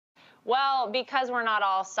Well, because we're not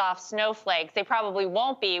all soft snowflakes, they probably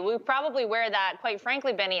won't be. We probably wear that, quite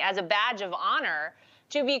frankly, Benny, as a badge of honor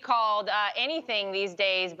to be called anything these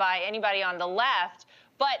days by anybody on the left.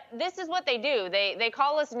 But this is what they do. They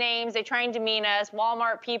call us names. They try and demean us,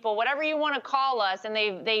 Walmart people, whatever you want to call us. And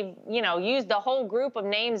they've used the whole group of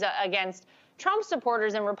names against Trump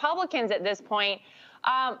supporters and Republicans at this point.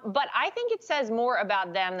 But I think it says more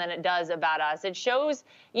about them than it does about us. It shows,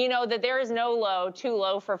 that there is no low too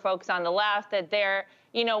low for folks on the left, that they're,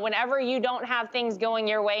 whenever you don't have things going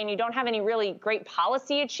your way and you don't have any really great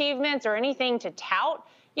policy achievements or anything to tout,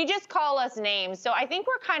 you just call us names. So I think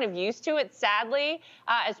we're kind of used to it, sadly,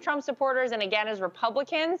 as Trump supporters and, again, as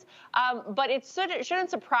Republicans. But it shouldn't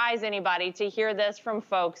surprise anybody to hear this from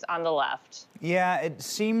folks on the left. Yeah, it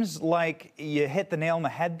seems like you hit the nail on the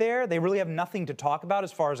head there. They really have nothing to talk about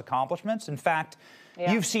as far as accomplishments. In fact,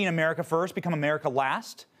 You've seen America First become America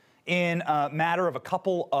Last in a matter of a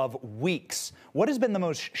couple of weeks. What has been the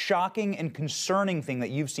most shocking and concerning thing that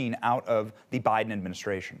you've seen out of the Biden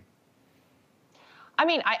administration? I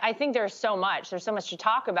mean, I think there's so much to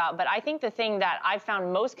talk about, but I think the thing that I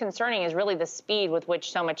found most concerning is really the speed with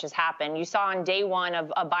which so much has happened. You saw on day one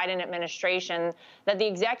of a Biden administration that the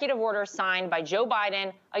executive order signed by Joe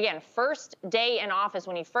Biden, again, first day in office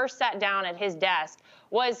when he first sat down at his desk,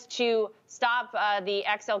 was to stop the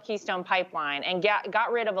XL Keystone pipeline and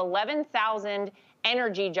got rid of 11,000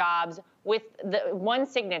 energy jobs with the one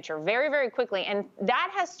signature very, very quickly. And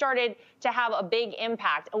that has started to have a big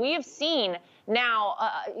impact. We have seen now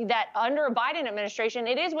that under a Biden administration,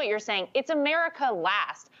 it is what you're saying. It's America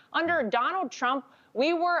last. Under Donald Trump,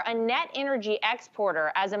 we were a net energy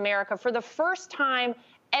exporter as America for the first time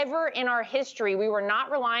ever in our history. We were not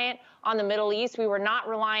reliant on the Middle East. We were not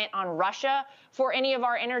reliant on Russia for any of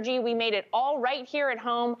our energy. We made it all right here at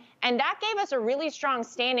home. And that gave us a really strong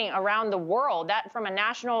standing around the world, that from a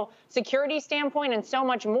national security standpoint and so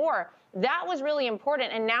much more. That was really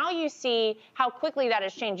important. And now you see how quickly that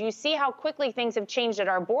has changed. You see how quickly things have changed at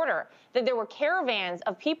our border, that there were caravans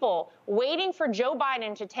of people waiting for Joe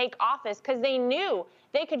Biden to take office because they knew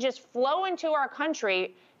they could just flow into our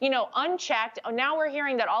country, unchecked. Now we're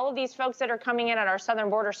hearing that all of these folks that are coming in at our southern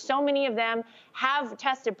border, so many of them have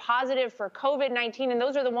tested positive for COVID-19. And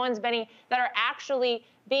those are the ones, Benny, that are actually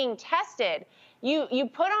being tested. You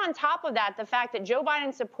put on top of that the fact that Joe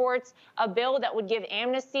Biden supports a bill that would give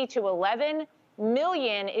amnesty to 11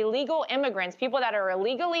 million illegal immigrants, people that are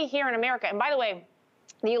illegally here in America. And by the way,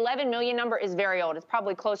 the 11 million number is very old. It's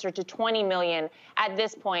probably closer to 20 million at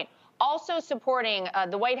this point. Also supporting,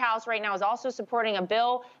 the White House right now is also supporting a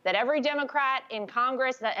bill that every Democrat in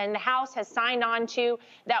Congress and the House has signed on to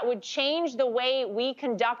that would change the way we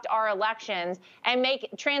conduct our elections and make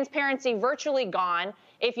transparency virtually gone.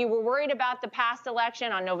 If you were worried about the past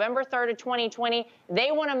election on November 3rd of 2020,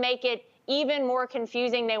 they want to make it even more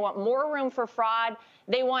confusing. They want more room for fraud.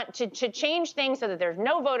 They want to change things so that there's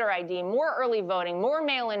no voter ID, more early voting, more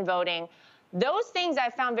mail-in voting. Those things I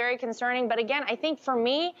found very concerning. But again, I think for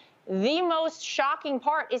me, the most shocking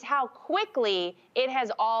part is how quickly it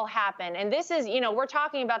has all happened. And this is, we're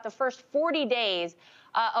talking about the first 40 days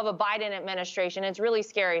of a Biden administration. It's really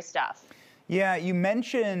scary stuff. Yeah, you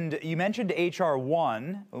mentioned H.R.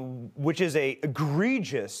 1, which is a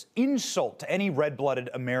egregious insult to any red-blooded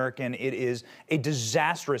American. It is a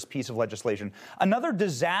disastrous piece of legislation. Another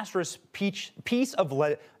disastrous piece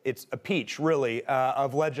of it's a peach, really,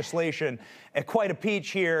 of legislation. Quite a peach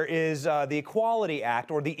here is the Equality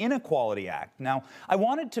Act, or the Inequality Act. Now, I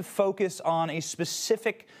wanted to focus on a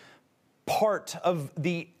specific part of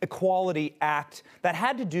the Equality Act that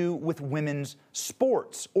had to do with women's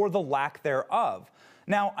sports, or the lack thereof.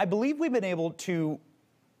 Now, I believe we've been able to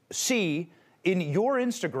see in your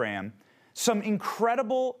Instagram some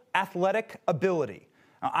incredible athletic ability.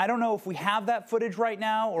 Now, I don't know if we have that footage right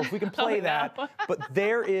now or if we can play that, but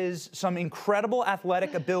there is some incredible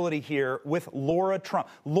athletic ability here with Lara Trump.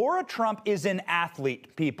 Lara Trump is an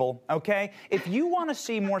athlete, people, okay? If you want to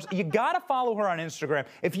see more, you got to follow her on Instagram.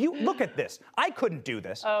 If you look at this, I couldn't do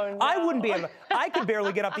this. Oh, no. I wouldn't be able to, I could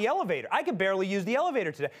barely get up the elevator. I could barely use the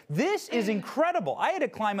elevator today. This is incredible. I had to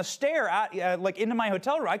climb a stair out, like into my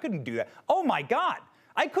hotel room. I couldn't do that. Oh, my God.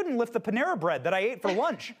 I couldn't lift the Panera bread that I ate for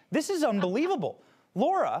lunch. This is unbelievable.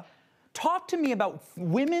 Lara, talk to me about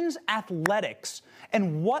women's athletics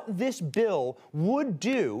and what this bill would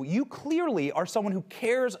do. You clearly are someone who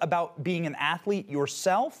cares about being an athlete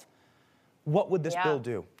yourself. What would this bill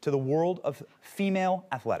do to the world of female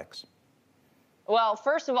athletics? Well,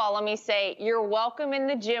 first of all, let me say you're welcome in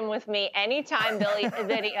the gym with me anytime, Billy.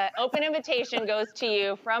 The open invitation goes to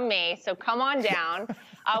you from me, so come on down.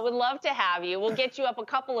 I would love to have you. We'll get you up a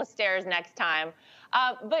couple of stairs next time.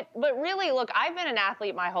 But really, look, I've been an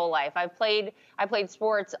athlete my whole life. I played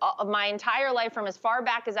sports my entire life from as far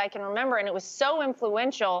back as I can remember, and it was so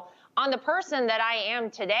influential on the person that I am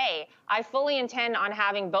today. I fully intend on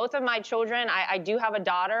having both of my children. I do have a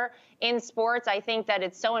daughter in sports. I think that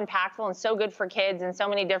it's so impactful and so good for kids in so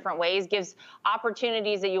many different ways, gives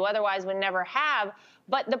opportunities that you otherwise would never have.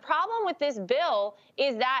 But the problem with this bill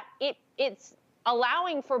is that it's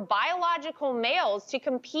allowing for biological males to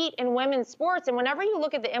compete in women's sports. And whenever you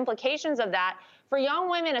look at the implications of that, for young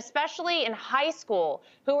women, especially in high school,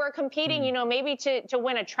 who are competing, you know, maybe to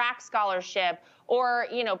win a track scholarship or,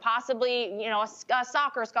 you know, possibly, you know, a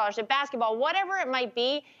soccer scholarship, basketball, whatever it might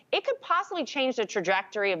be, it could possibly change the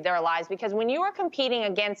trajectory of their lives. Because when you are competing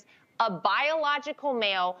against a biological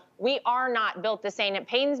male, we are not built the same. It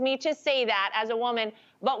pains me to say that as a woman,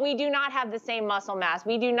 but we do not have the same muscle mass.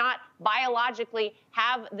 We do not biologically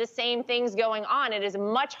have the same things going on. It is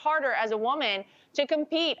much harder as a woman to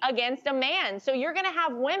compete against a man. So you're going to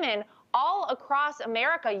have women all across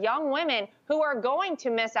America, young women, who are going to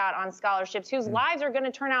miss out on scholarships, whose lives are going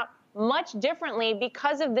to turn out much differently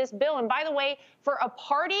because of this bill. And by the way, for a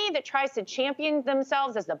party that tries to champion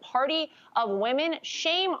themselves as the party of women,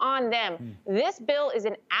 shame on them. This bill is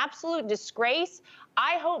an absolute disgrace.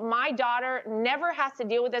 I hope my daughter never has to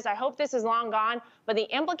deal with this. I hope this is long gone, but the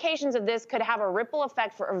implications of this could have a ripple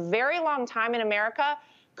effect for a very long time in America.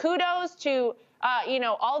 Kudos to you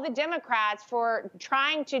know, all the Democrats for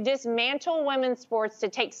trying to dismantle women's sports, to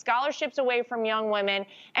take scholarships away from young women,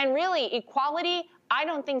 and really equality. I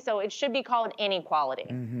don't think so. It should be called inequality.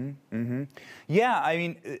 Yeah, I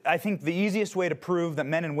mean, I think the easiest way to prove that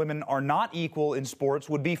men and women are not equal in sports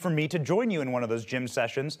would be for me to join you in one of those gym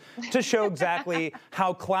sessions to show exactly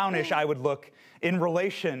how clownish I would look in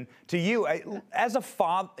relation to you. As a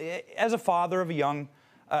father of a young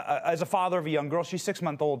girl, she's 6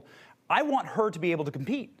 months old. I want her to be able to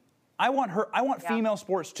compete. I want female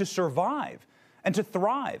sports to survive and to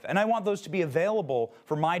thrive, and I want those to be available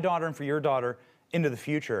for my daughter and for your daughter into the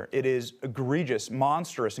future. It is egregious,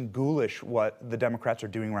 monstrous, and ghoulish what the Democrats are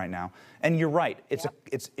doing right now. And you're right, it's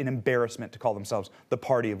an embarrassment to call themselves the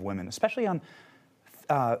party of women, especially on,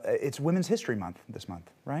 it's Women's History Month this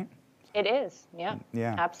month, right? It is, yeah,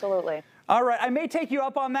 absolutely. All right, I may take you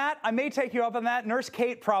up on that. Nurse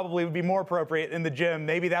Kate probably would be more appropriate in the gym.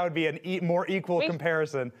 Maybe that would be a more equal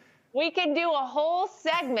comparison. We could do a whole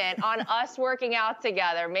segment on us working out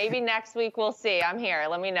together. Maybe next week, we'll see. I'm here.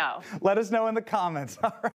 Let me know. Let us know in the comments.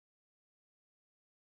 All right.